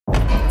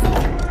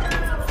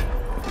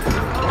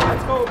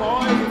go,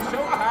 boys. It's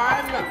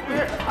showtime.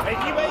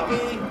 Wakey,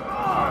 wakey.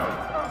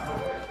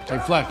 Hey,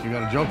 Fleck, you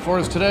got a joke for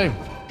us today?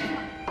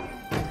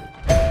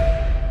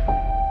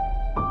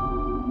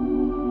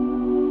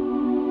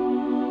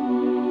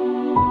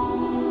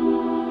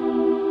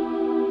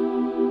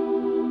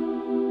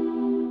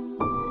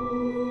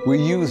 We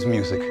use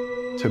music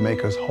to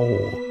make us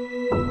whole,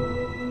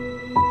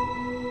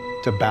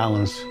 to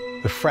balance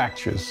the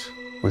fractures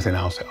within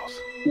ourselves.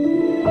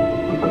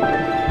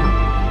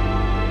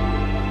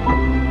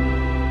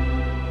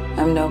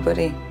 I'm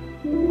nobody.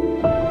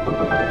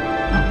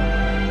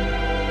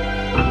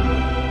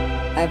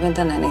 I haven't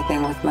done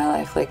anything with my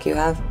life like you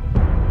have.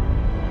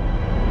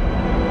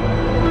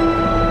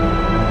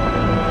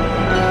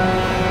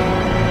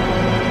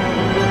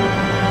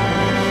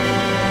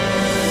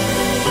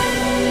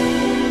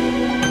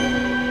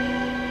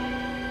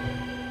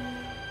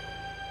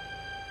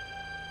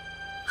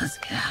 Let's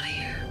get out of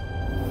here.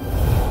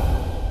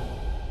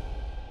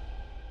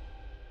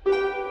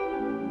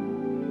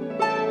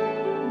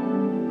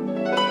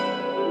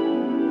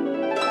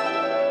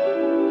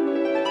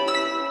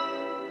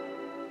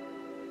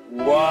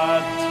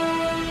 What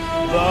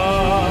the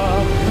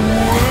world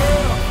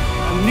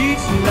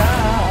needs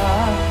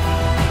now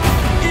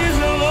is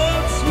a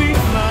love, sweet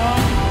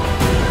love.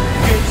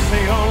 It's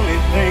the only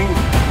thing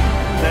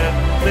that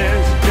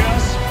there's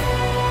just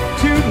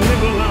too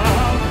little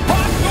of.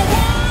 What the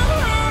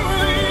world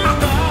needs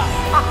now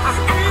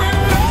is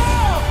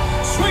love,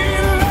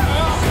 sweet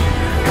love.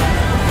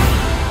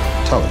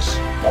 Tell us,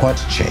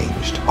 what's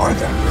changed,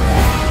 Arthur?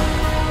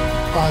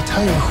 I'll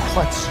tell you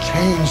what's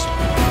changed.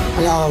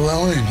 I'm not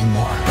alone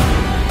anymore.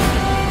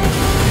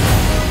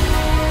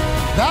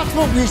 That's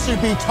what we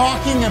should be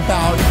talking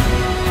about.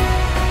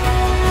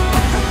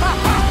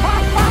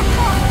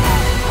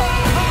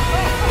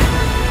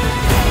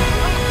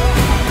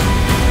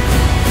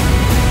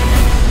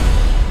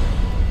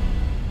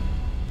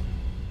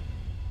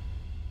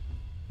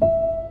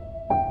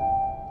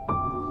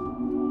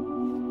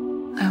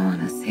 I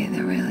want to see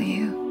the real